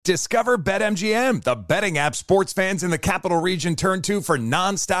Discover BetMGM, the betting app sports fans in the capital region turn to for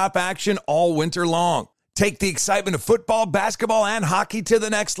nonstop action all winter long. Take the excitement of football, basketball, and hockey to the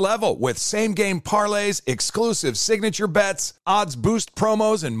next level with same-game parlays, exclusive signature bets, odds boost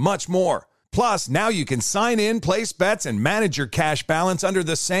promos, and much more. Plus, now you can sign in, place bets, and manage your cash balance under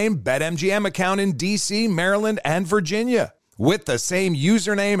the same BetMGM account in D.C., Maryland, and Virginia. With the same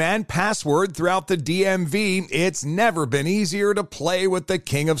username and password throughout the DMV, it's never been easier to play with the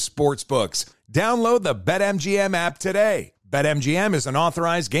king of sportsbooks. Download the BetMGM app today. BetMGM is an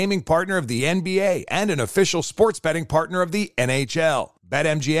authorized gaming partner of the NBA and an official sports betting partner of the NHL.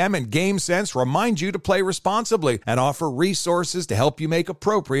 BetMGM and GameSense remind you to play responsibly and offer resources to help you make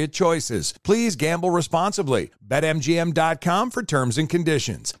appropriate choices. Please gamble responsibly. BetMGM.com for terms and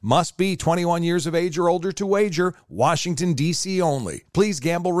conditions. Must be 21 years of age or older to wager. Washington, D.C. only. Please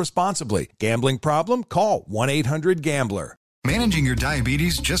gamble responsibly. Gambling problem? Call 1-800-GAMBLER. Managing your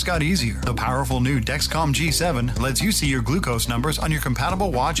diabetes just got easier. The powerful new Dexcom G7 lets you see your glucose numbers on your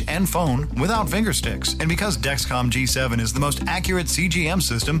compatible watch and phone without finger sticks. And because Dexcom G7 is the most accurate CGM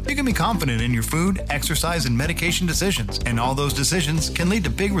system, you can be confident in your food, exercise, and medication decisions. And all those decisions can lead to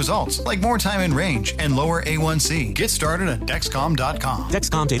big results, like more time in range and lower A1C. Get started at Dexcom.com.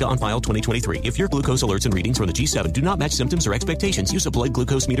 Dexcom data on file 2023. If your glucose alerts and readings from the G7 do not match symptoms or expectations, use a blood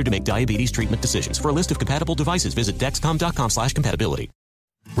glucose meter to make diabetes treatment decisions. For a list of compatible devices, visit Dexcom.com/compatibility.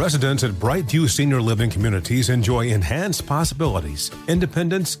 Residents at Brightview Senior Living Communities enjoy enhanced possibilities,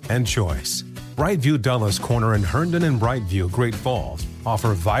 independence, and choice. Brightview Dulles Corner in Herndon and Brightview, Great Falls,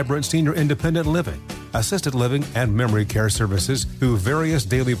 offer vibrant senior independent living, assisted living, and memory care services through various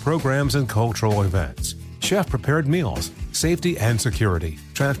daily programs and cultural events. Chef-prepared meals, safety and security,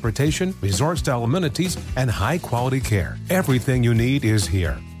 transportation, resort-style amenities, and high-quality care. Everything you need is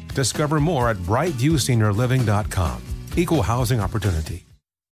here. Discover more at brightviewseniorliving.com. Equal housing opportunity.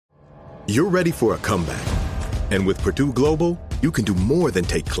 You're ready for a comeback. And with Purdue Global, you can do more than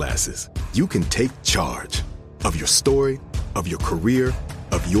take classes. You can take charge of your story, of your career,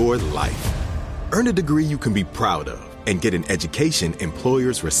 of your life. Earn a degree you can be proud of and get an education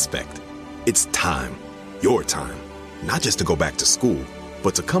employers respect. It's time, your time, not just to go back to school,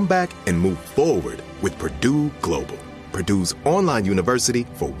 but to come back and move forward with Purdue Global, Purdue's online university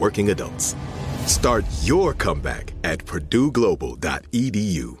for working adults. Start your comeback at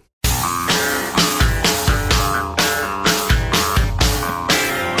purdueglobal.edu.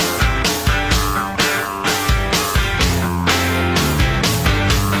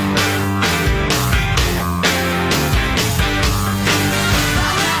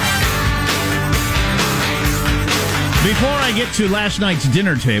 Before I get to last night's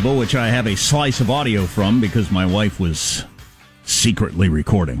dinner table, which I have a slice of audio from because my wife was secretly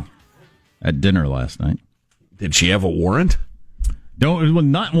recording at dinner last night. Did she have a warrant? Don't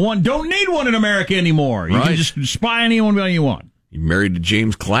need one in America anymore. You can just spy on anyone you want. You married to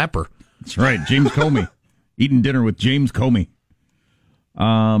James Clapper. That's right, James Comey. Eating dinner with James Comey.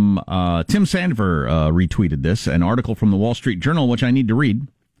 Tim Sandefur retweeted this, an article from the Wall Street Journal, which I need to read.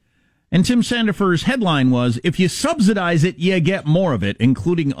 And Tim Sandefur's headline was, "If you subsidize it, you get more of it,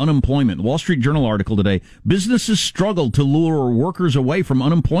 including unemployment." Wall Street Journal article today, businesses struggle to lure workers away from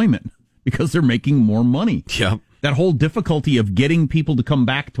unemployment because they're making more money. Yep. That whole difficulty of getting people to come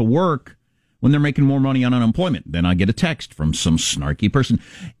back to work when they're making more money on unemployment. Then I get a text from some snarky person.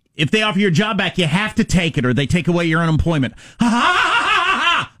 If they offer your job back, you have to take it or they take away your unemployment. Ha ha ha ha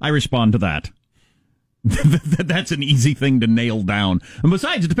ha! I respond to that. That's an easy thing to nail down. And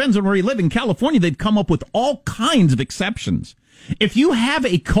besides, it depends on where you live. In California, they've come up with all kinds of exceptions. If you have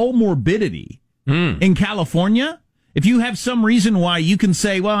a comorbidity in California, if you have some reason why you can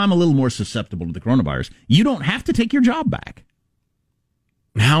say, well, I'm a little more susceptible to the coronavirus, you don't have to take your job back.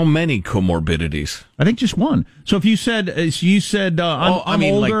 How many comorbidities? I think just one. So if you said, I'm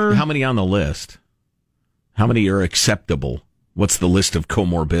older. Like, how many on the list? How many are acceptable? What's the list of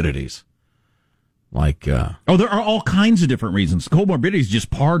comorbidities? There are all kinds of different reasons. Comorbidity is just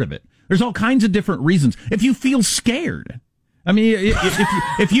part of it. There's all kinds of different reasons. If you feel scared, I mean,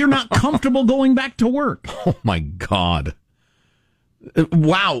 if you're not comfortable going back to work. Oh my God.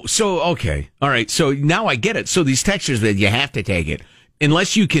 Wow. So, okay. All right. So now I get it. So these textures that you have to take it,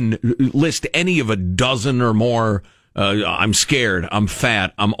 unless you can list any of a dozen or more, I'm scared, I'm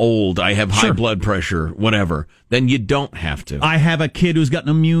fat, I'm old, I have high blood pressure, whatever, then you don't have to. I have a kid who's got an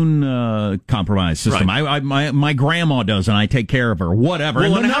immune compromised system. Right. my grandma does, and I take care of her, whatever.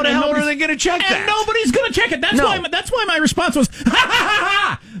 Well, and how the hell are they going to check that? And nobody's going to check it. That's why my response was, ha ha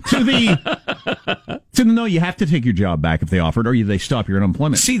ha ha, to no, you have to take your job back if they offer it, or they stop your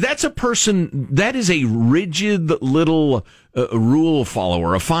unemployment. See, that's a person, that is a rigid little rule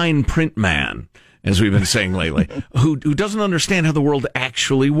follower, a fine print man, as we've been saying lately, who doesn't understand how the world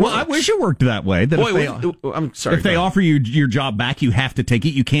actually works. Well, I wish it worked that way. That I'm sorry. If they offer you your job back, you have to take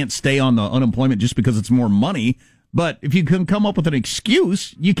it. You can't stay on the unemployment just because it's more money. But if you can come up with an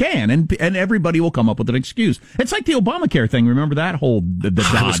excuse, you can, and everybody will come up with an excuse. It's like the Obamacare thing. Remember that whole the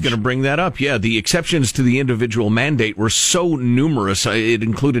dodge? I was going to bring that up. Yeah, the exceptions to the individual mandate were so numerous. It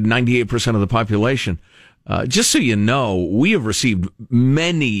included 98% of the population. Just so you know, we have received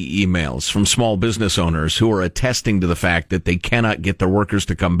many emails from small business owners who are attesting to the fact that they cannot get their workers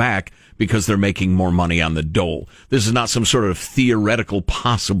to come back because they're making more money on the dole. This is not some sort of theoretical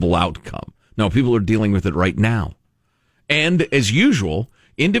possible outcome. No, people are dealing with it right now. And as usual,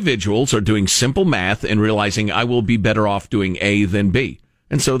 individuals are doing simple math and realizing I will be better off doing A than B.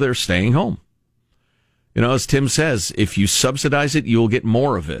 And so they're staying home. You know, as Tim says, if you subsidize it, you will get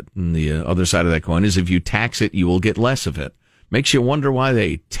more of it. And the other side of that coin is if you tax it, you will get less of it. Makes you wonder why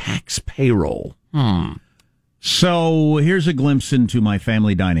they tax payroll. So here's a glimpse into my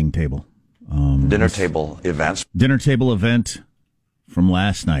family dining table. Dinner table events. Dinner table event from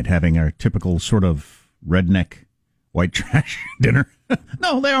last night, having our typical sort of redneck white trash dinner.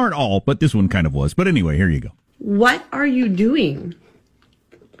 No, they aren't all, but this one kind of was. But anyway, here you go. What are you doing?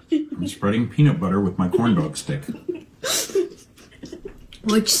 I'm spreading peanut butter with my corn dog stick.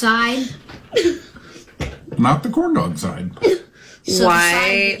 Which side? Not the corn dog side. So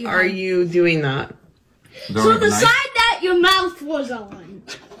why are you doing that? So the side that your mouth was on.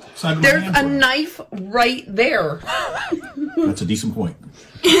 There's a knife right there. That's a decent point.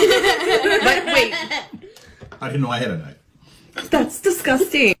 But wait. I didn't know I had a knife. That's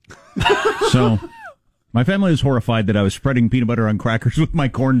disgusting. So, my family was horrified that I was spreading peanut butter on crackers with my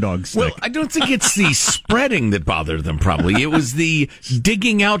corn dog stick. Well, I don't think it's the spreading that bothered them, probably. It was the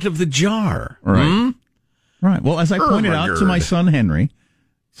digging out of the jar. Right. Right. Well, as I pointed out to my son Henry, he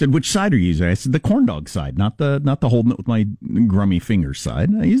said, "Which side are you using?" I said, "The corn dog side, not the holding it with my grummy fingers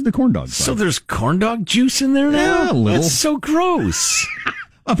side. I use the corn dog side." So there's corn dog juice in there now? Yeah, a little. That's so gross.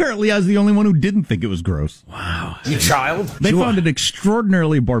 Apparently, I was the only one who didn't think it was gross. Wow. You child. They found it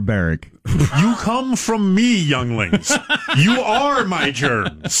extraordinarily barbaric. You come from me, younglings. You are my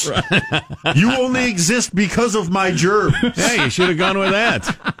germs. Right. You only exist because of my germs. Hey, you should have gone with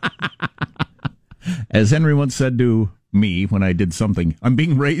that. As Henry once said to me when I did something, I'm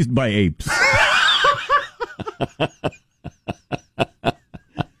being raised by apes.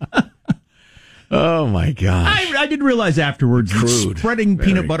 Oh, my gosh. I did realize afterwards that spreading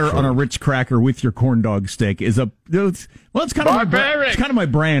peanut butter on a Ritz cracker with your corn dog stick is it's kind of my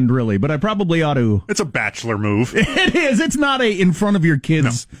brand, really, but I probably ought to. It's a bachelor move. It is. It's not in front of your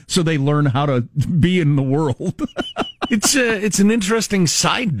kids so they learn how to be in the world. It's an interesting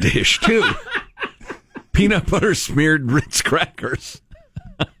side dish, too. Peanut butter smeared Ritz crackers.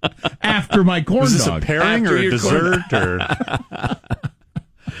 After my corn dog. Is this a pairing or a dessert? Or...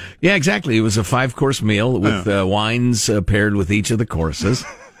 Yeah, exactly. It was a 5-course meal with wines paired with each of the courses.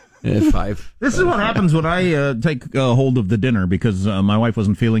 5. This is what happens when I take hold of the dinner because my wife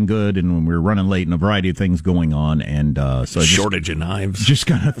wasn't feeling good and we were running late and a variety of things going on. And so shortage of knives. Just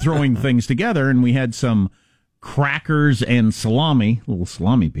kind of throwing things together. And we had some crackers and salami, little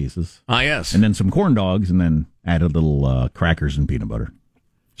salami pieces. Ah, yes. And then some corn dogs and then added little crackers and peanut butter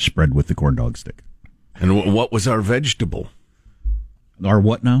spread with the corn dog stick. And what was our vegetable? Our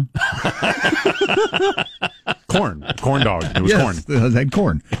what now? Corn dog. It was corn. It had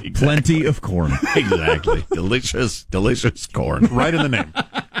corn. Exactly. Plenty of corn. Exactly. Delicious corn. Right in the name.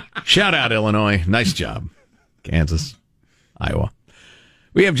 Shout out, Illinois. Nice job. Kansas, Iowa.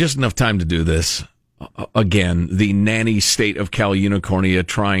 We have just enough time to do this. Again, the nanny state of Cal Unicornia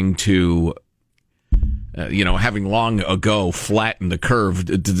trying to, having long ago flattened the curve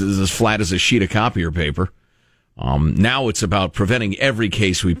as flat as a sheet of copier paper. Now it's about preventing every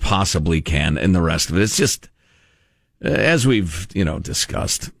case we possibly can and the rest of it. It's just, as we've,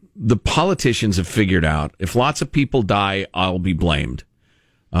 discussed, the politicians have figured out if lots of people die, I'll be blamed.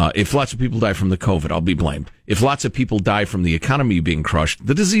 If lots of people die from the COVID, I'll be blamed. If lots of people die from the economy being crushed,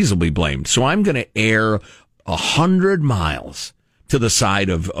 the disease will be blamed. So I'm going to err 100 miles to the side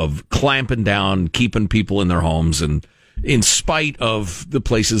of clamping down, keeping people in their homes, and in spite of the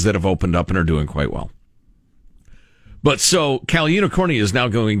places that have opened up and are doing quite well. But so Cal Unicornia is now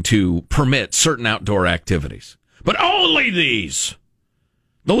going to permit certain outdoor activities, but only these.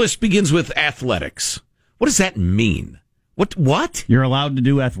 The list begins with athletics. What does that mean? What? You're allowed to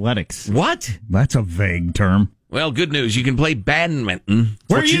do athletics. What? That's a vague term. Well, good news. You can play badminton.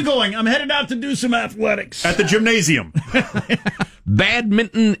 Where are you going? I'm headed out to do some athletics. At the gymnasium.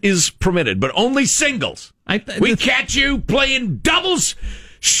 Badminton is permitted, but only singles. We catch you playing doubles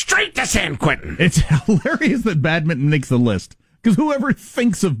straight to San Quentin. It's hilarious that badminton makes the list. Because whoever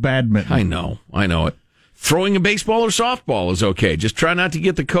thinks of badminton. I know it. Throwing a baseball or softball is okay. Just try not to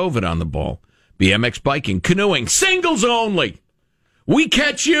get the COVID on the ball. BMX biking, canoeing, singles only. We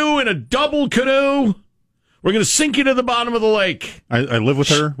catch you in a double canoe. We're going to sink you to the bottom of the lake. I live with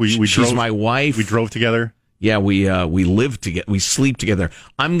her. She's my wife. We drove together. Yeah, we live together. We sleep together.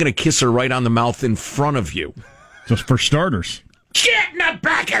 I'm going to kiss her right on the mouth in front of you. Just for starters. Get in the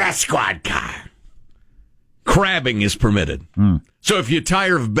back of the squad car. Crabbing is permitted. So if you're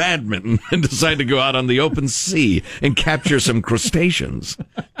tired of badminton and decide to go out on the open sea and capture some crustaceans,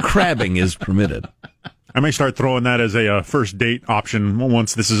 crabbing is permitted. I may start throwing that as a first date option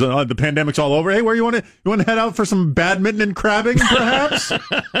once this is the pandemic's all over. Hey, where you want to head out for some badminton and crabbing, perhaps?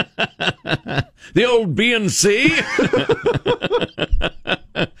 The old B&C.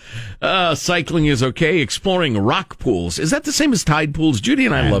 Cycling is okay. Exploring rock pools. Is that the same as tide pools? Judy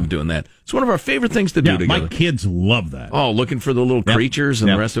and I love doing that. It's one of our favorite things to do together. My kids love that. Oh, looking for the little creatures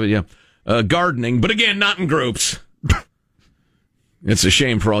and the rest of it, yeah. Gardening, but again, not in groups. It's a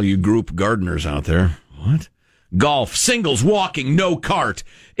shame for all you group gardeners out there. What? Golf, singles, walking, no cart.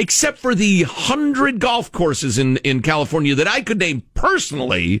 Except for the 100 golf courses in California that I could name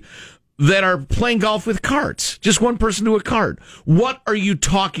personally that are playing golf with carts. Just one person to a cart. What are you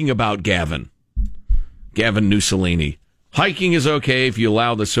talking about, Gavin? Gavin Mussolini. Hiking is okay if you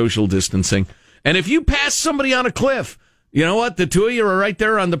allow the social distancing. And if you pass somebody on a cliff, you know what? The two of you are right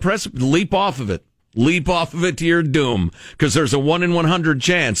there on the precipice. Leap off of it. Leap off of it to your doom, because there's a 1 in 100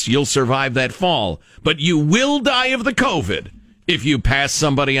 chance you'll survive that fall. But you will die of the COVID if you pass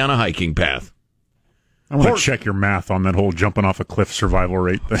somebody on a hiking path. I want to check your math on that whole jumping off a cliff survival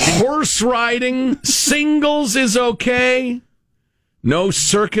rate thing. Horse riding, singles is okay. No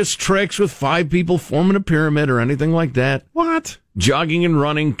circus tricks with 5 people forming a pyramid or anything like that. What? Jogging and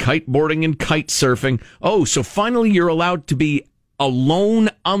running, kiteboarding and kite surfing. Oh, so finally you're allowed to be alone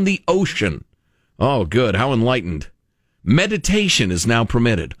on the ocean. Oh, good. How enlightened. Meditation is now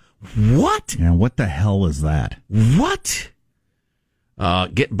permitted. What? Yeah, what the hell is that? What?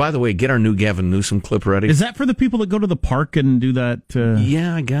 By the way, get our new Gavin Newsom clip ready. Is that for the people that go to the park and do that?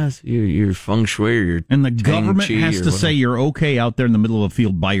 Yeah, I guess. Your feng shui or your And the government has to say you're okay out there in the middle of a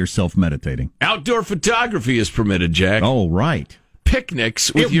field by yourself meditating. Outdoor photography is permitted, Jack. Oh, right.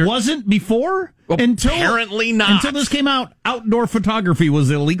 Picnics with It wasn't before? Apparently not. Until this came out, outdoor photography was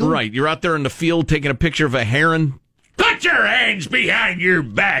illegal? Right. You're out there in the field taking a picture of a heron. Put your hands behind your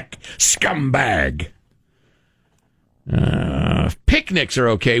back, scumbag. Picnics are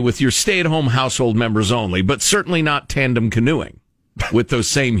okay with your stay-at-home household members only, but certainly not tandem canoeing with those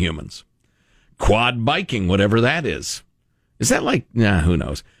same humans. Quad biking, whatever that is. Is that like, who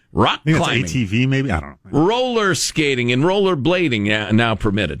knows? Rock climbing. ATV, maybe? I don't know. Roller skating and roller blading now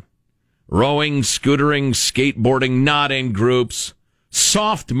permitted. Rowing, scootering, skateboarding, not in groups.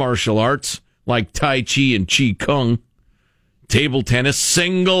 Soft martial arts, like Tai Chi and Chi Kung. Table tennis,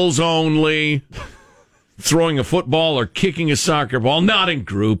 singles only. Throwing a football or kicking a soccer ball, not in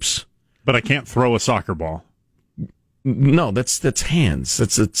groups. But I can't throw a soccer ball. No, that's hands.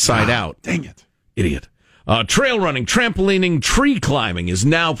 That's a side out. Dang it. Idiot. Trail running, trampolining, tree climbing is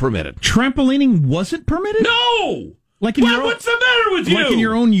now permitted. Trampolining wasn't permitted? No! Like in What's the matter with you? Like in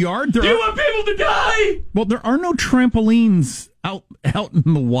your own yard? Do you want people to die? Well, there are no trampolines out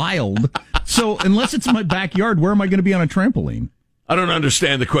in the wild. So unless it's my backyard, where am I going to be on a trampoline? I don't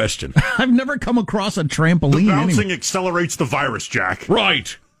understand the question. I've never come across a trampoline. The bouncing accelerates the virus, Jack.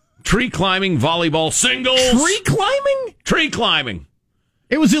 Right. Tree climbing, volleyball, singles. Tree climbing? Tree climbing.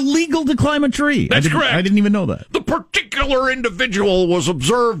 It was illegal to climb a tree. That's correct. I didn't even know that. The particular individual was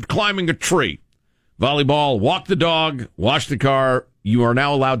observed climbing a tree. Volleyball, walk the dog, wash the car. You are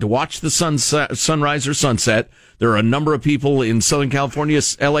now allowed to watch the sunrise or sunset. There are a number of people in Southern California,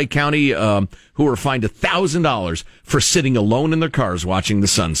 L.A. County, who are fined $1,000 for sitting alone in their cars watching the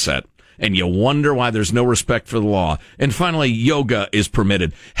sunset. And you wonder why there's no respect for the law. And finally, yoga is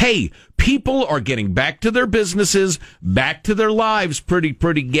permitted. Hey, people are getting back to their businesses, back to their lives,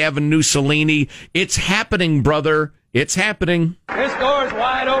 pretty Gavin Mussolini. It's happening, brother. It's happening. This door's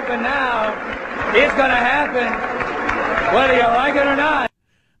wide open now. It's going to happen, whether you like it or not.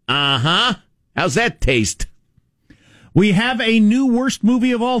 Uh-huh. How's that taste? We have a new worst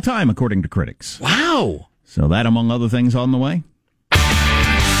movie of all time, according to critics. Wow. So that, among other things, on the way.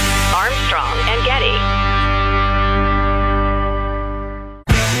 Armstrong and Getty.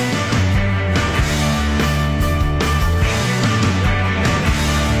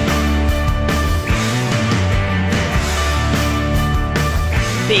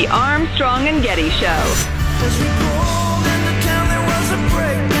 The Armstrong and Getty Show. As we pulled into town, there was a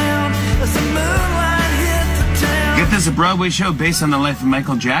breakdown as the moonlight hit the town. Get this, a Broadway show based on the life of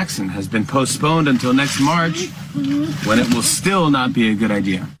Michael Jackson has been postponed until next March, when it will still not be a good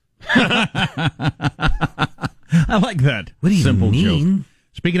idea. I like that. What do you Simple mean? joke.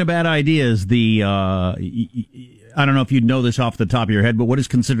 Speaking of bad ideas, I don't know if you know this off the top of your head, but what is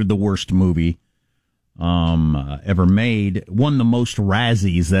considered the worst movie ever made? Won the most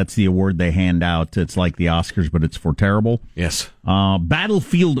Razzies. That's the award they hand out. It's like the Oscars, but it's for terrible. Yes.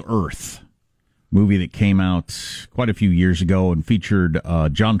 Battlefield Earth, movie that came out quite a few years ago and featured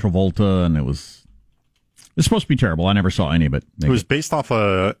John Travolta, and it was supposed to be terrible. I never saw any of it. It was based off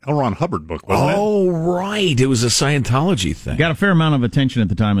a L. Ron Hubbard book, wasn't it? Oh, right. It was a Scientology thing. Got a fair amount of attention at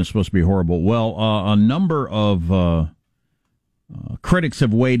the time. It's supposed to be horrible. Well, a number of critics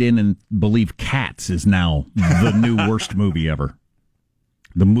have weighed in and believe Cats is now the new worst movie ever.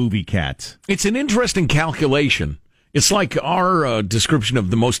 The movie Cats. It's an interesting calculation. It's like our description of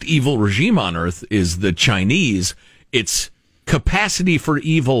the most evil regime on earth is the Chinese. It's capacity for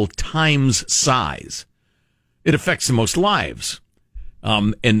evil times size. It affects the most lives.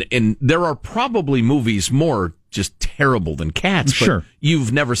 And there are probably movies more just terrible than Cats, but sure.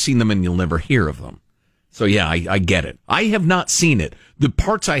 You've never seen them and you'll never hear of them. So yeah, I get it. I have not seen it. The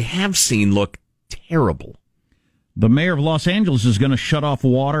parts I have seen look terrible. The mayor of Los Angeles is going to shut off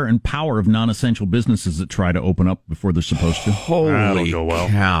water and power of non-essential businesses that try to open up before they're supposed to. Holy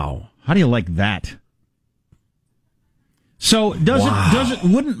cow. How do you like that? So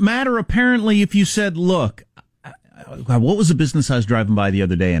wouldn't matter apparently if you said, look, what was the business I was driving by the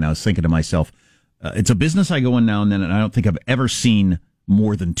other day, and I was thinking to myself, it's a business I go in now and then, and I don't think I've ever seen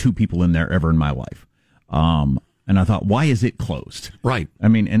more than 2 people in there ever in my life. And I thought, why is it closed? Right. I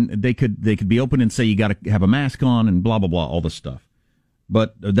mean, and they could be open and say you got to have a mask on and blah blah blah, all this stuff.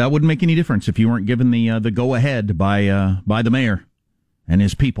 But that wouldn't make any difference if you weren't given the go ahead by the mayor and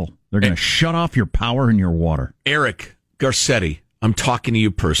his people. They're going to shut off your power and your water. Eric Garcetti, I'm talking to you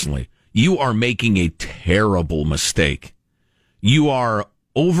personally. You are making a terrible mistake. You are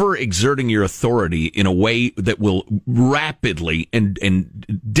overexerting your authority in a way that will rapidly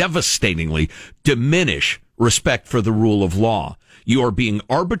and devastatingly diminish respect for the rule of law. You are being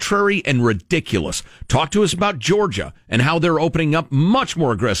arbitrary and ridiculous. Talk to us about Georgia and how they're opening up much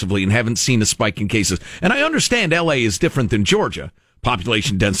more aggressively and haven't seen a spike in cases. And I understand LA is different than Georgia.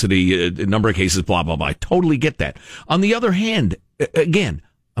 Population density, number of cases, blah, blah, blah. I totally get that. On the other hand, again,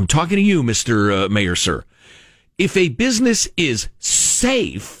 I'm talking to you, Mr. Mayor, sir. If a business is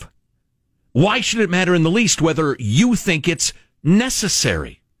safe, why should it matter in the least whether you think it's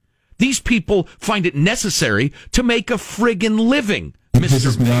necessary? These people find it necessary to make a friggin' living,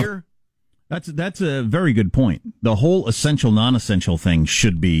 Mr. Mayor. That's a very good point. The whole essential, non-essential thing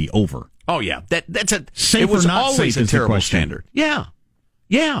should be over. Oh, yeah. That's a safe it was or not always safe a terrible question. standard. Yeah.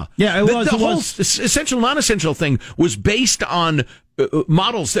 Yeah. Yeah, The whole essential, non-essential thing was based on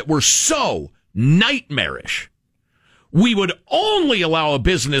models that were so nightmarish. We would only allow a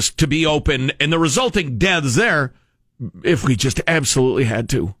business to be open and the resulting deaths there if we just absolutely had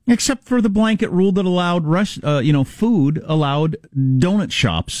to. Except for the blanket rule that allowed food allowed donut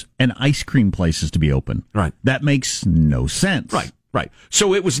shops and ice cream places to be open. Right. That makes no sense. Right.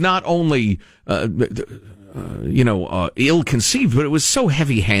 So it was not only ill-conceived, but it was so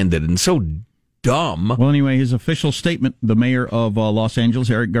heavy-handed and so dumb. Well, anyway, his official statement, the mayor of Los Angeles,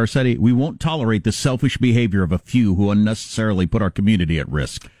 Eric Garcetti, we won't tolerate the selfish behavior of a few who unnecessarily put our community at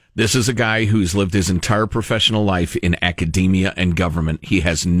risk. This is a guy who's lived his entire professional life in academia and government. He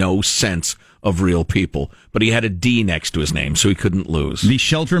has no sense of real people, but he had a D next to his name, so he couldn't lose. The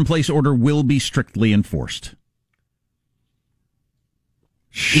shelter-in-place order will be strictly enforced.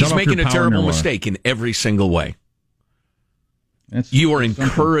 He's making a terrible mistake in every single way. You are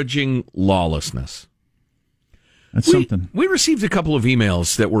encouraging lawlessness. That's something. We received a couple of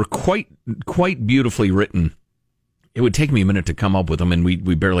emails that were quite beautifully written. It would take me a minute to come up with them, and we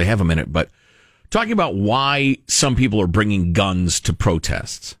barely have a minute, but talking about why some people are bringing guns to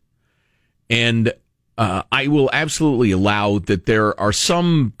protests. And I will absolutely allow that there are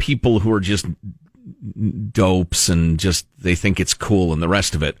some people who are just dopes and just they think it's cool and the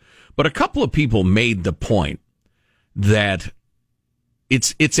rest of it. But a couple of people made the point that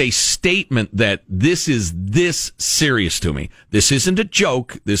it's a statement that this is this serious to me. This isn't a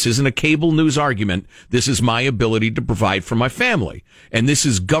joke. This isn't a cable news argument. This is my ability to provide for my family. And this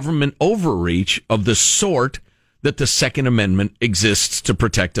is government overreach of the sort that the Second Amendment exists to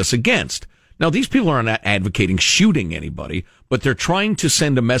protect us against. Now, these people are not advocating shooting anybody, but they're trying to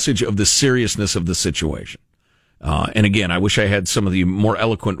send a message of the seriousness of the situation. And again, I wish I had some of the more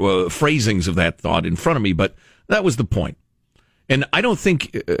eloquent phrasings of that thought in front of me, but that was the point. And I don't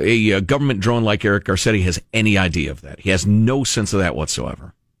think a government drone like Eric Garcetti has any idea of that. He has no sense of that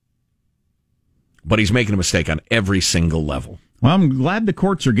whatsoever. But he's making a mistake on every single level. Well, I'm glad the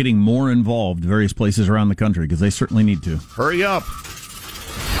courts are getting more involved various places around the country because they certainly need to. Hurry up.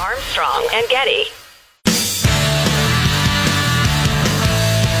 Armstrong and Getty.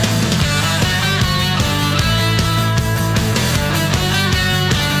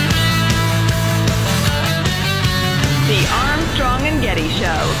 The Armstrong and Getty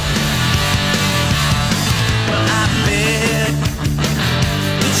Show. Well, I bet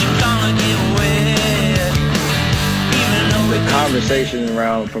that you're gonna get wet. Even though the conversation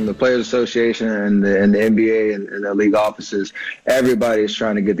around from the Players Association and the NBA and the league offices, everybody is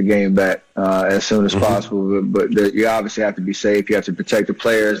trying to get the game back as soon as possible. But you obviously have to be safe. You have to protect the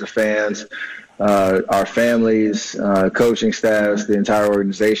players, the fans, our families, coaching staffs, the entire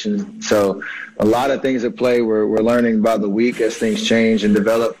organization. So a lot of things at play. We're learning about the week as things change and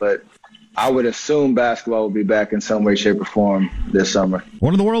develop, but I would assume basketball will be back in some way, shape, or form this summer.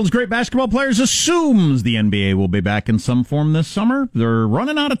 One of the world's great basketball players assumes the NBA will be back in some form this summer. They're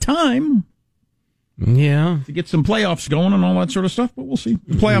running out of time. Yeah. To get some playoffs going and all that sort of stuff, but we'll see.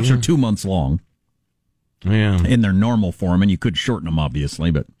 The playoffs are 2 months long. Yeah. In their normal form, and you could shorten them,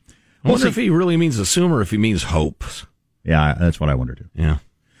 obviously, but I wonder if he really means assume or if he means hope. Yeah, that's what I wonder too. Yeah.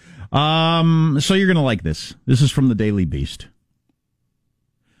 So you're going to like this. This is from the Daily Beast.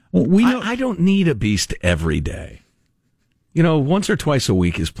 Well, I don't need a beast every day. You know, once or twice a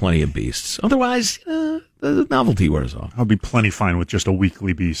week is plenty of beasts. Otherwise, the novelty wears off. I'll be plenty fine with just a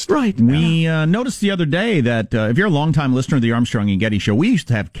weekly beast. Right. We noticed the other day that if you're a longtime listener of the Armstrong and Getty Show, we used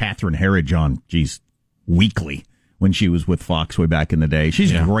to have Catherine Herridge on, weekly when she was with Fox way back in the day.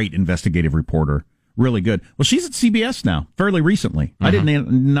 She's a great investigative reporter. Really good. Well, she's at CBS now, fairly recently. I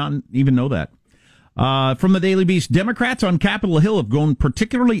didn't not even know that. From the Daily Beast, Democrats on Capitol Hill have grown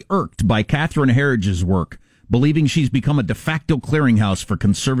particularly irked by Catherine Herridge's work, believing she's become a de facto clearinghouse for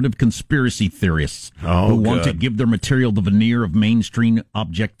conservative conspiracy theorists who want to give their material the veneer of mainstream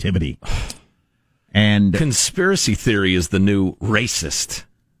objectivity. And conspiracy theory is the new racist.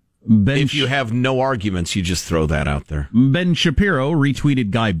 If you have no arguments, you just throw that out there. Ben Shapiro retweeted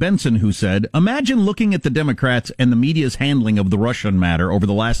Guy Benson, who said, "Imagine looking at the Democrats and the media's handling of the Russian matter over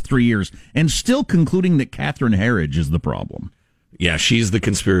the last 3 years and still concluding that Catherine Herridge is the problem." Yeah, she's the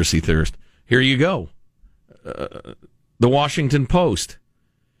conspiracy theorist. Here you go. The Washington Post,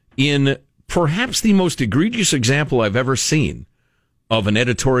 in perhaps the most egregious example I've ever seen of an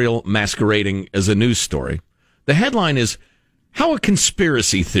editorial masquerading as a news story. The headline is, "How a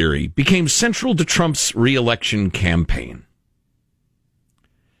Conspiracy Theory Became Central to Trump's Re-Election Campaign."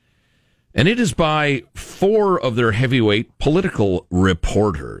 And it is by 4 of their heavyweight political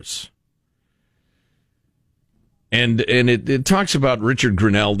reporters. And it talks about Richard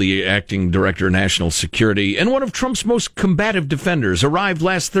Grenell, the acting director of national security, and one of Trump's most combative defenders, arrived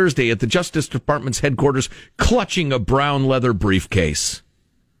last Thursday at the Justice Department's headquarters clutching a brown leather briefcase.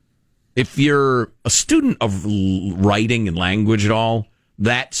 If you're a student of writing and language at all,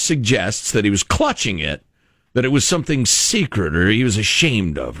 that suggests that he was clutching it, that it was something secret or he was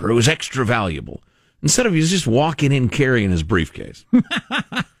ashamed of or it was extra valuable. Instead of he was just walking in carrying his briefcase.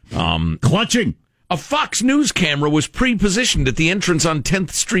 Clutching. A Fox News camera was pre-positioned at the entrance on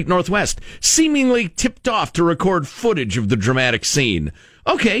 10th Street Northwest, seemingly tipped off to record footage of the dramatic scene.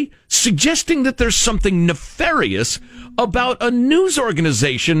 Okay, suggesting that there's something nefarious about a news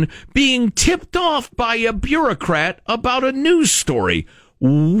organization being tipped off by a bureaucrat about a news story.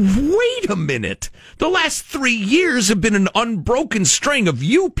 Wait a minute. The last 3 years have been an unbroken string of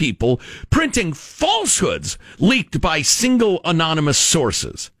you people printing falsehoods leaked by single anonymous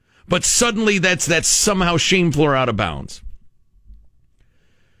sources. But suddenly that's somehow shameful or out of bounds.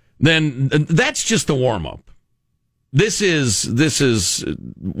 Then that's just the warm-up. This is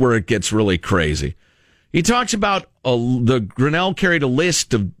where it gets really crazy. He talks about the Grenell carried a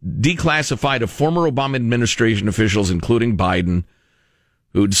list of declassified of former Obama administration officials, including Biden,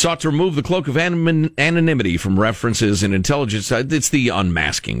 who'd sought to remove the cloak of anonymity from references in intelligence. It's the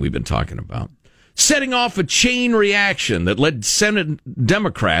unmasking we've been talking about. Setting off a chain reaction that led Senate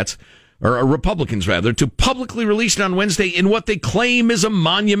Democrats, or Republicans rather, to publicly release it on Wednesday in what they claim is a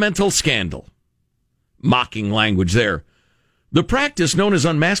monumental scandal. Mocking language there. The practice known as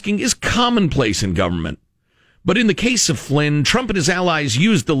unmasking is commonplace in government. But in the case of Flynn, Trump and his allies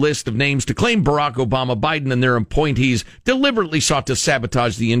used the list of names to claim Barack Obama, Biden, and their appointees deliberately sought to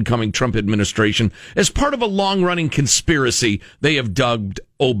sabotage the incoming Trump administration as part of a long-running conspiracy they have dubbed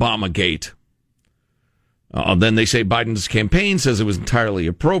Obamagate. Then they say Biden's campaign says it was entirely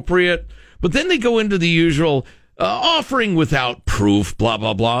appropriate. But then they go into the usual offering without proof, blah,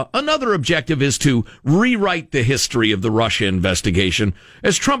 blah, blah. Another objective is to rewrite the history of the Russia investigation,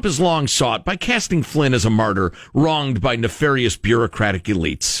 as Trump has long sought, by casting Flynn as a martyr wronged by nefarious bureaucratic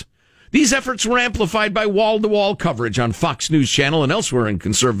elites. These efforts were amplified by wall-to-wall coverage on Fox News Channel and elsewhere in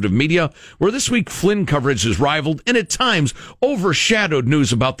conservative media, where this week Flynn coverage has rivaled and at times overshadowed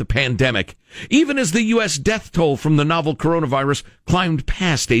news about the pandemic, even as the U.S. death toll from the novel coronavirus climbed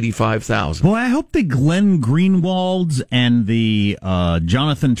past 85,000. Well, I hope the Glenn Greenwalds and the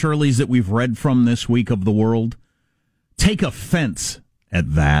Jonathan Turleys that we've read from this week of the world take offense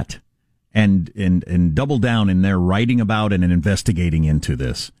at that. And double down in their writing about and investigating into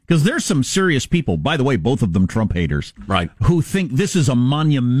this. Because there's some serious people, by the way, both of them Trump haters, right, who think this is a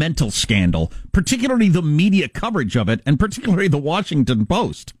monumental scandal, particularly the media coverage of it, and particularly the Washington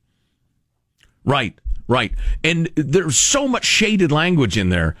Post. Right. And there's so much shaded language in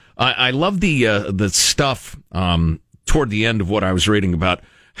there. I love the stuff toward the end of what I was reading about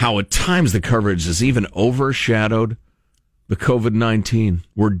how at times the coverage is even overshadowed the COVID-19,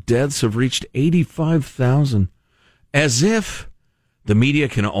 where deaths have reached 85,000, as if the media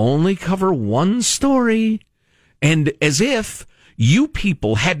can only cover one story, and as if you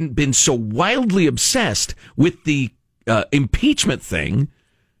people hadn't been so wildly obsessed with the impeachment thing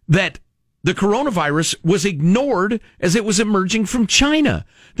that the coronavirus was ignored as it was emerging from China.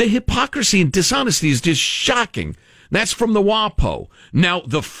 The hypocrisy and dishonesty is just shocking. That's from the WAPO. Now,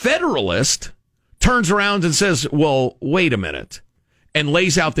 the Federalist turns around and says, well, wait a minute, and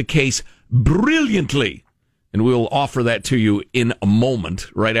lays out the case brilliantly. And we'll offer that to you in a moment,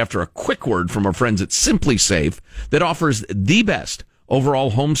 right after a quick word from our friends at Simply Safe that offers the best overall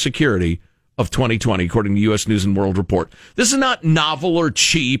home security of 2020, according to U.S. News and World Report. This is not novel or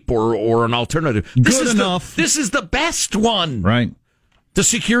cheap or an alternative. Good enough. This is the best one. Right. To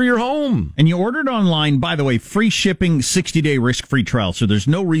secure your home. And you ordered online, by the way, free shipping, 60-day risk-free trial, so there's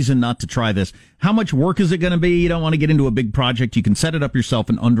no reason not to try this. How much work is it going to be? You don't want to get into a big project. You can set it up yourself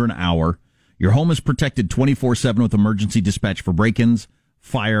in under an hour. Your home is protected 24/7 with emergency dispatch for break-ins,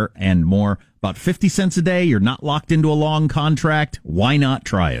 fire, and more. About 50 cents a day. You're not locked into a long contract. Why not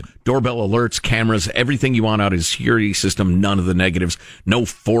try it? Doorbell alerts, cameras, everything you want out of a security system, none of the negatives. No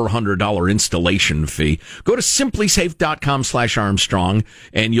 $400 installation fee. Go to simplysafe.com/Armstrong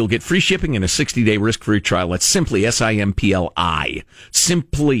and you'll get free shipping and a 60-day risk-free trial. That's simply SIMPLI.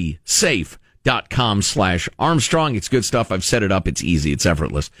 simplysafe.com/Armstrong. It's good stuff. I've set it up. It's easy. It's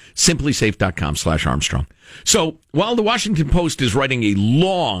effortless. simplysafe.com/Armstrong. So while the Washington Post is writing a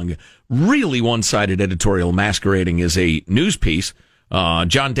long, really one-sided editorial masquerading as a news piece,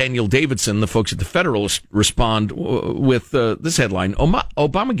 John Daniel Davidson, the folks at the Federalist, respond with this headline: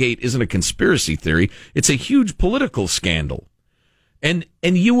 Obamagate isn't a conspiracy theory. It's a huge political scandal. And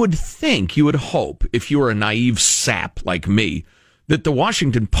you would think, you would hope, if you were a naive sap like me, that the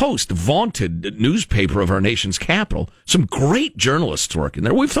Washington Post, vaunted newspaper of our nation's capital, some great journalists working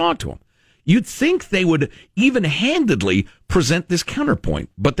there, we've talked to them. You'd think they would even-handedly present this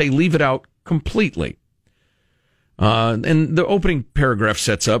counterpoint, but they leave it out completely. And the opening paragraph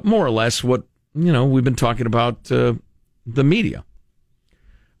sets up more or less what, we've been talking about the media.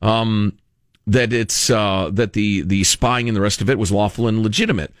 That it's that the spying and the rest of it was lawful and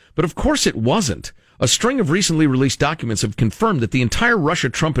legitimate. But of course it wasn't. A string of recently released documents have confirmed that the entire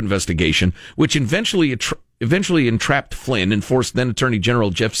Russia-Trump investigation, which eventually entrapped Flynn and forced then-Attorney General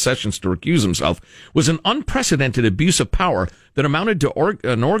Jeff Sessions to recuse himself, was an unprecedented abuse of power that amounted to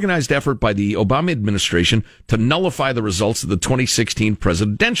an organized effort by the Obama administration to nullify the results of the 2016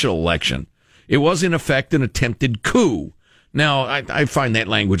 presidential election. It was, in effect, an attempted coup. Now, I find that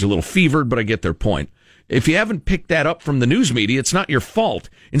language a little fevered, but I get their point. If you haven't picked that up from the news media, it's not your fault.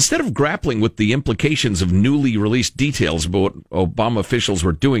 Instead of grappling with the implications of newly released details about what Obama officials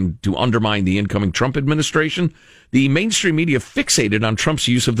were doing to undermine the incoming Trump administration, the mainstream media fixated on Trump's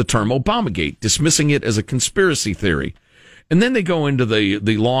use of the term Obamagate, dismissing it as a conspiracy theory. And then they go into the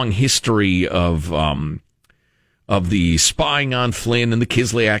long history of the spying on Flynn and the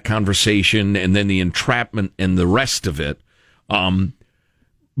Kislyak conversation, and then the entrapment and the rest of it.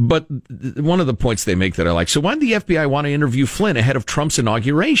 But one of the points they make that I like, so why did the FBI want to interview Flynn ahead of Trump's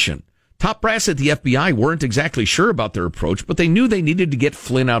inauguration? Top brass at the FBI weren't exactly sure about their approach, but they knew they needed to get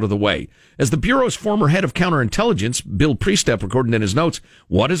Flynn out of the way. As the Bureau's former head of counterintelligence, Bill Priestap, recorded in his notes,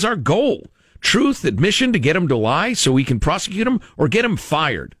 what is our goal? Truth, admission to get him to lie so we can prosecute him, or get him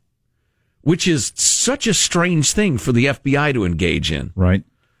fired? Which is such a strange thing for the FBI to engage in. Right.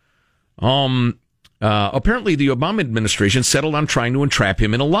 Apparently, the Obama administration settled on trying to entrap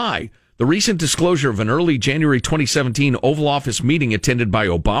him in a lie. The recent disclosure of an early January 2017 Oval Office meeting attended by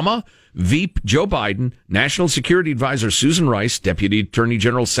Obama, Veep Joe Biden, National Security Advisor Susan Rice, Deputy Attorney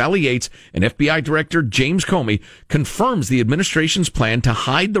General Sally Yates, and FBI Director James Comey confirms the administration's plan to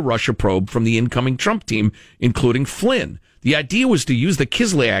hide the Russia probe from the incoming Trump team, including Flynn. The idea was to use the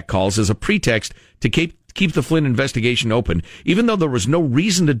Kislyak calls as a pretext to keep the Flynn investigation open, even though there was no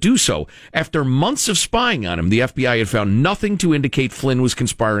reason to do so. After months of spying on him, the FBI had found nothing to indicate Flynn was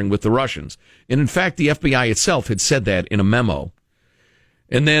conspiring with the Russians. And in fact, the FBI itself had said that in a memo.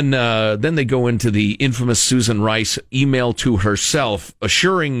 And then they go into the infamous Susan Rice email to herself,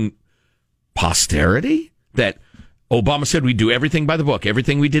 assuring posterity that Obama said we'd do everything by the book.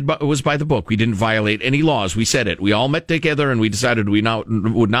 Everything we did was by the book. We didn't violate any laws. We said it. We all met together and we decided we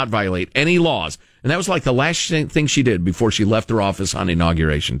would not violate any laws. And that was like the last thing she did before she left her office on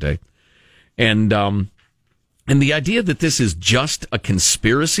Inauguration Day. And the idea that this is just a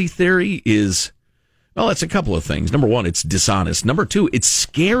conspiracy theory is, well, it's a couple of things. Number one, it's dishonest. Number two, it's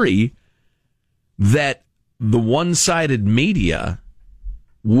scary that the one-sided media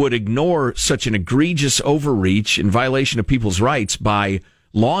would ignore such an egregious overreach in violation of people's rights by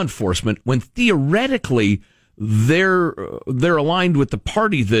law enforcement when theoretically they're aligned with the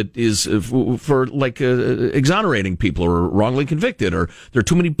party that is for exonerating people or wrongly convicted, or there are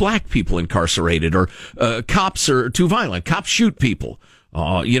too many black people incarcerated, or cops are too violent. Cops shoot people.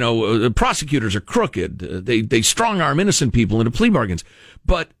 Prosecutors are crooked. They strong arm innocent people into plea bargains.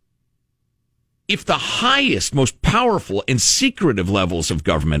 But if the highest, most powerful and secretive levels of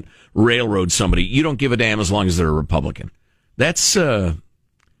government railroad somebody, you don't give a damn as long as they're a Republican. That's awful.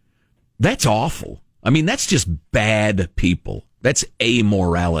 I mean, that's just bad people. That's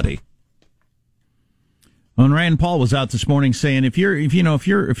amorality. Well, and Rand Paul was out this morning saying, if you're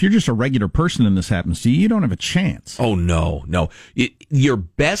just a regular person and this happens to you, you don't have a chance. Oh no. Your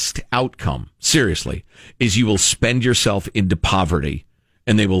best outcome, seriously, is you will spend yourself into poverty,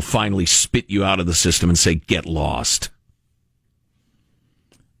 and they will finally spit you out of the system and say, "Get lost."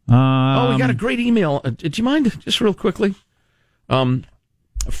 We got a great email. Do you mind, just real quickly,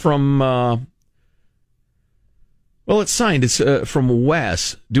 from. Well, it's signed. It's from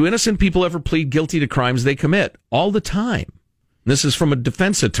Wes. Do innocent people ever plead guilty to crimes they commit? All the time. This is from a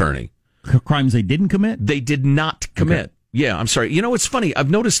defense attorney. Crimes they didn't commit? They did not commit. Okay. Yeah, I'm sorry. You know, it's funny.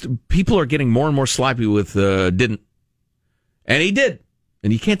 I've noticed people are getting more and more sloppy with didn't. And he did.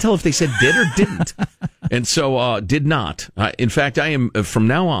 And you can't tell if they said did or didn't. And so did not. In fact, I am, from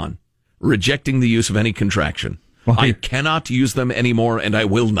now on, rejecting the use of any contraction. Well, I cannot use them anymore, and I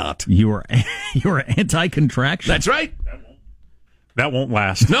will not. You are anti-contraction. That's right. That won't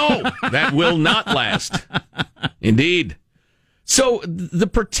last. No, that will not last. Indeed. So the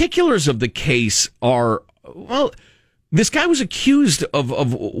particulars of the case are, well, this guy was accused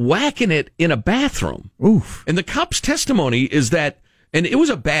of whacking it in a bathroom. Oof. And the cop's testimony is that, and it was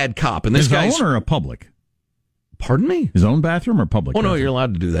a bad cop. And this guy's own or a public? Pardon me? His own bathroom or public? Oh, bathroom? No, you're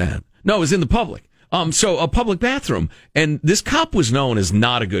allowed to do that. No, it was in the public. So a public bathroom. And this cop was known as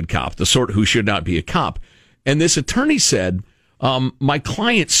not a good cop, the sort who should not be a cop. And this attorney said, my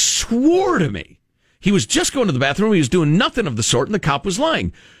client swore to me he was just going to the bathroom. He was doing nothing of the sort, and the cop was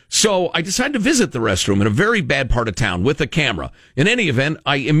lying. So I decided to visit the restroom in a very bad part of town with a camera. In any event,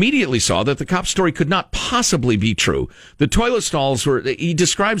 I immediately saw that the cop's story could not possibly be true. The toilet stalls he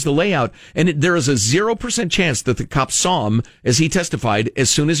describes the layout, and there is a 0% chance that the cop saw him, as he testified, as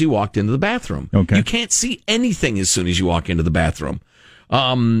soon as he walked into the bathroom. Okay. You can't see anything as soon as you walk into the bathroom.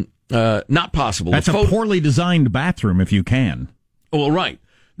 Not possible. That's a poorly designed bathroom, if you can. Well, right.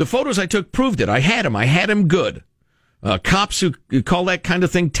 The photos I took proved it. I had him good. Cops who call that kind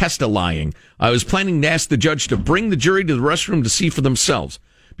of thing test-a-lying. I was planning to ask the judge to bring the jury to the restroom to see for themselves.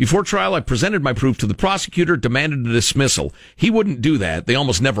 Before trial, I presented my proof to the prosecutor, demanded a dismissal. He wouldn't do that. They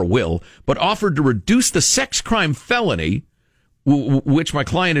almost never will, but offered to reduce the sex crime felony, which my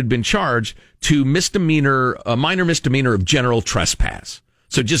client had been charged, to a minor misdemeanor of general trespass.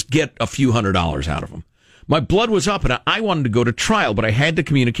 So just get a few $100s out of him. My blood was up, and I wanted to go to trial, but I had to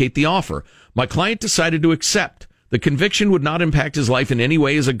communicate the offer. My client decided to accept. The conviction would not impact his life in any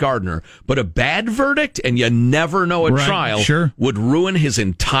way as a gardener, but a bad verdict, and you never know at trial, would ruin his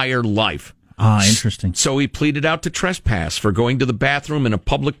entire life. Ah, interesting. So he pleaded out to trespass for going to the bathroom in a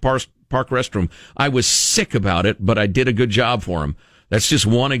public park restroom. I was sick about it, but I did a good job for him. That's just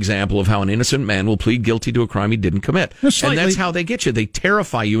one example of how an innocent man will plead guilty to a crime he didn't commit. And that's how they get you. They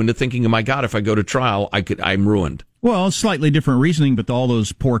terrify you into thinking, oh my God, if I go to trial, I'm ruined. Well, slightly different reasoning, but all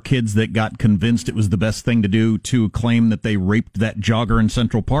those poor kids that got convinced it was the best thing to do to claim that they raped that jogger in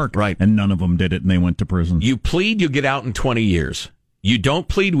Central Park. Right. And none of them did it, and they went to prison. You plead, you get out in 20 years. You don't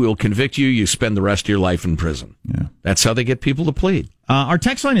plead, we'll convict you. You spend the rest of your life in prison. Yeah. That's how they get people to plead. Our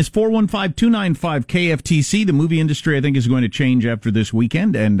text line is 415-295-KFTC. The movie industry, I think, is going to change after this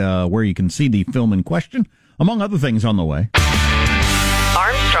weekend, and where you can see the film in question, among other things on the way.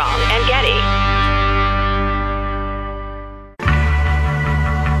 Armstrong and Getty.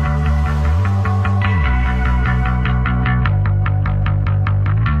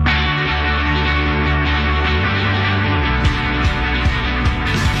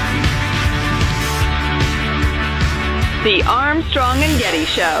 The Armstrong and Getty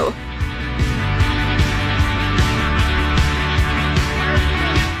Show.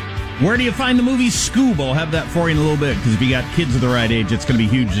 Where do you find the movie Scoob? I'll have that for you in a little bit, because if you got kids of the right age, it's going to be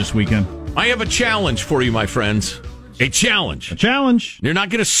huge this weekend. I have a challenge for you, my friends. A challenge. A challenge. You're not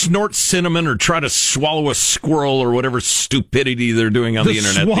going to snort cinnamon or try to swallow a squirrel or whatever stupidity they're doing on the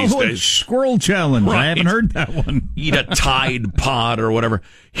internet these days. Squirrel challenge. Right. I haven't heard that one. Eat a Tide Pod or whatever.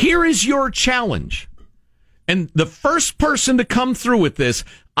 Here is your challenge. And the first person to come through with this,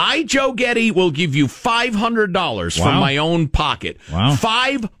 I, Joe Getty, will give you $500 from my own pocket. Wow.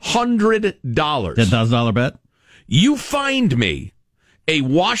 $500. $10,000 bet? You find me a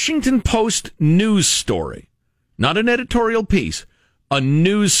Washington Post news story, not an editorial piece, a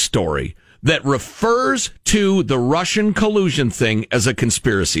news story that refers to the Russian collusion thing as a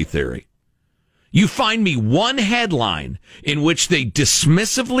conspiracy theory. You find me one headline in which they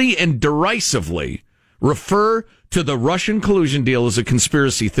dismissively and derisively refer to the Russian collusion deal as a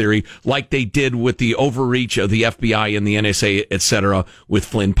conspiracy theory, like they did with the overreach of the FBI and the NSA, etc., with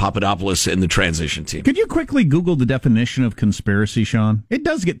Flynn Papadopoulos and the transition team. Could you quickly Google the definition of conspiracy, Sean? It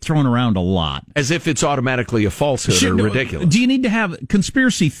does get thrown around a lot. As if it's automatically a falsehood or ridiculous. Do you need to have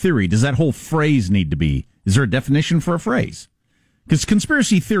conspiracy theory? Does that whole phrase need to be? Is there a definition for a phrase? Because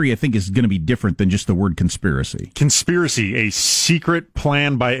conspiracy theory, I think, is going to be different than just the word conspiracy. Conspiracy, a secret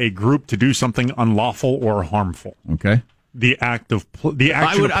plan by a group to do something unlawful or harmful. Okay. The act of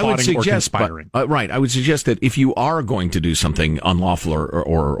plotting or conspiring. Right. I would suggest that if you are going to do something unlawful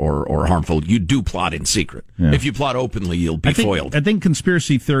or harmful, you do plot in secret. Yeah. If you plot openly, you'll be foiled. I think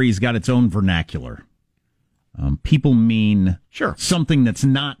conspiracy theory's got its own vernacular. People mean something that's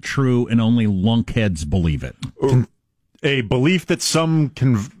not true and only lunkheads believe it. A belief that some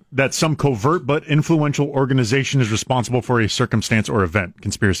covert but influential organization is responsible for a circumstance or event.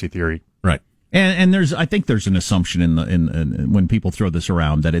 Conspiracy theory, right? And I think there's an assumption in when people throw this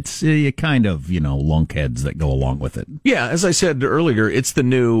around that it's kind of lunkheads that go along with it. Yeah, as I said earlier, it's the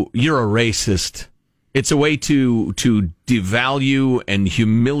new "you're a racist." It's a way to devalue and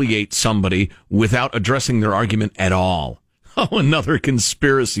humiliate somebody without addressing their argument at all. Oh, another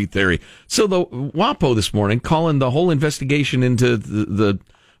conspiracy theory. So the WAPO this morning calling the whole investigation into the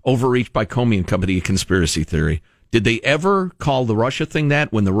overreach by Comey and Company a conspiracy theory. Did they ever call the Russia thing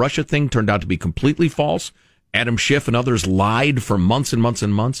that when the Russia thing turned out to be completely false? Adam Schiff and others lied for months and months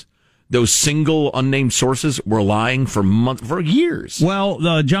and months. Those single unnamed sources were lying for years.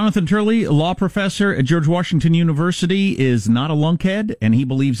 Well, Jonathan Turley, a law professor at George Washington University, is not a lunkhead, and he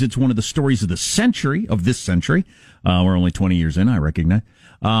believes it's one of the stories of this century. We're only 20 years in, I recognize,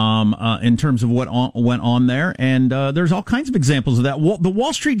 in terms of what went on there. And there's all kinds of examples of that. The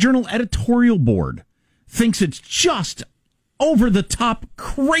Wall Street Journal editorial board thinks it's just over the top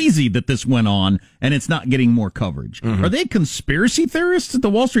crazy that this went on, and it's not getting more coverage. Mm-hmm. Are they conspiracy theorists at the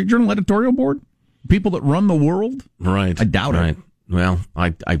Wall Street Journal editorial board? People that run the world? Right. I doubt it. Well, I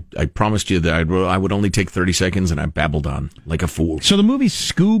promised you that I would only take 30 seconds, and I babbled on like a fool. So the movie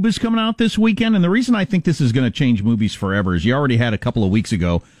Scoob is coming out this weekend, and the reason I think this is going to change movies forever is you already had a couple of weeks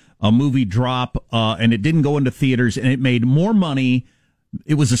ago a movie drop, and it didn't go into theaters, and it made more money.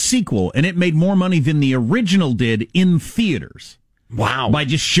 It was a sequel, and it made more money than the original did in theaters. Wow. By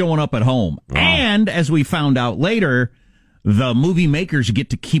just showing up at home. Wow. And as we found out later, the movie makers get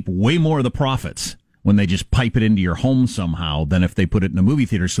to keep way more of the profits when they just pipe it into your home somehow than if they put it in a movie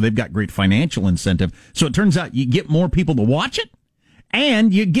theater. So they've got great financial incentive. So it turns out you get more people to watch it,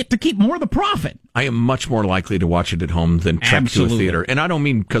 and you get to keep more of the profit. I am much more likely to watch it at home than trek to a theater. And I don't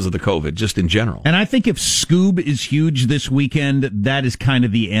mean because of the COVID, just in general. And I think if Scoob is huge this weekend, that is kind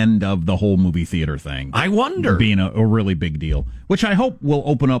of the end of the whole movie theater thing. I wonder. Being a really big deal, which I hope will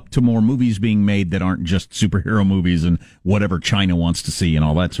open up to more movies being made that aren't just superhero movies and whatever China wants to see and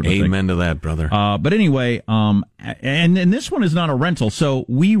all that sort of thing. Amen to that, brother. But anyway, and this one is not a rental. So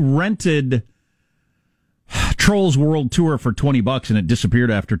we rented Trolls World Tour for $20 and it disappeared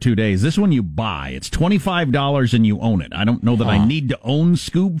after 2 days. This one you buy. It's $25 and you own it. I don't know that I need to own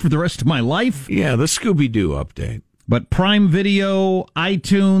Scoob for the rest of my life. Yeah, the Scooby-Doo update. But Prime Video,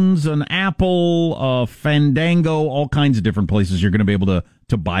 iTunes, and Apple, Fandango, all kinds of different places you're going to be able to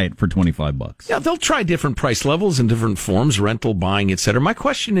buy it for $25. Yeah, they'll try different price levels and different forms, rental, buying, etc. My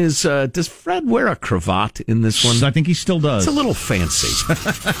question is, does Fred wear a cravat in this one? I think he still does. It's a little fancy.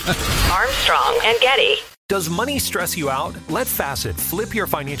 Armstrong and Getty. Does money stress you out? Let Facet flip your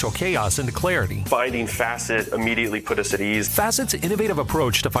financial chaos into clarity. Finding Facet immediately put us at ease. Facet's innovative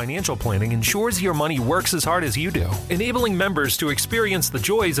approach to financial planning ensures your money works as hard as you do, enabling members to experience the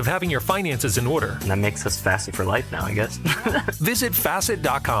joys of having your finances in order. And that makes us Facet for life now, I guess. Visit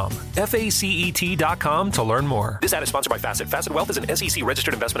Facet.com, FACET.com to learn more. This ad is sponsored by Facet. Facet Wealth is an SEC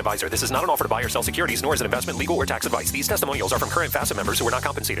registered investment advisor. This is not an offer to buy or sell securities, nor is it investment, legal, or tax advice. These testimonials are from current Facet members who are not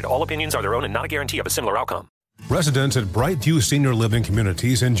compensated. All opinions are their own and not a guarantee of a similar outcome. Residents at Brightview Senior Living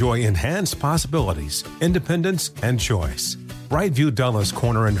Communities enjoy enhanced possibilities, independence, and choice. Brightview Dulles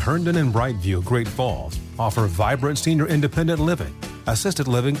Corner in Herndon and Brightview, Great Falls, offer vibrant senior independent living, assisted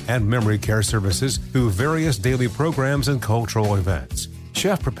living, and memory care services through various daily programs and cultural events.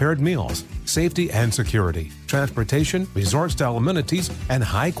 Chef-prepared meals, safety and security, transportation, resort-style amenities, and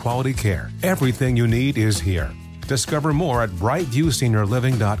high-quality care. Everything you need is here. Discover more at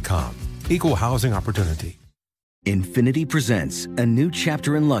brightviewseniorliving.com. Equal housing opportunity. Infiniti presents a new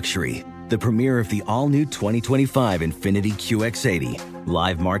chapter in luxury, the premiere of the all-new 2025 Infiniti QX80,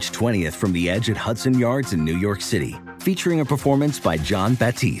 live March 20th from the Edge at Hudson Yards in New York City, featuring a performance by John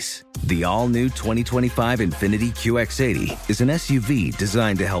Batiste. The all-new 2025 Infiniti QX80 is an SUV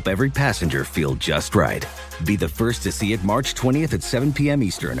designed to help every passenger feel just right. Be the first to see it March 20th at 7 p.m.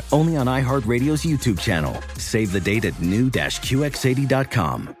 Eastern, only on iHeartRadio's YouTube channel. Save the date at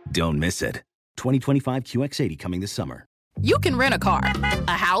new-QX80.com. Don't miss it. 2025 QX80 coming this summer. You can rent a car,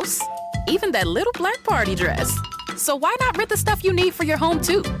 a house, even that little black party dress. So why not rent the stuff you need for your home,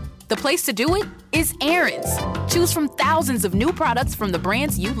 too? The place to do it is Aaron's. Choose from thousands of new products from the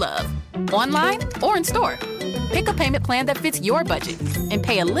brands you love, online or in store. Pick a payment plan that fits your budget and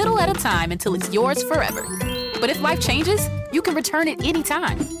pay a little at a time until it's yours forever. But if life changes, you can return it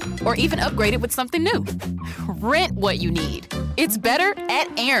anytime or even upgrade it with something new. Rent what you need. It's better at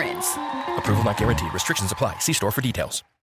Aaron's. Approval not guaranteed. Restrictions apply. See store for details.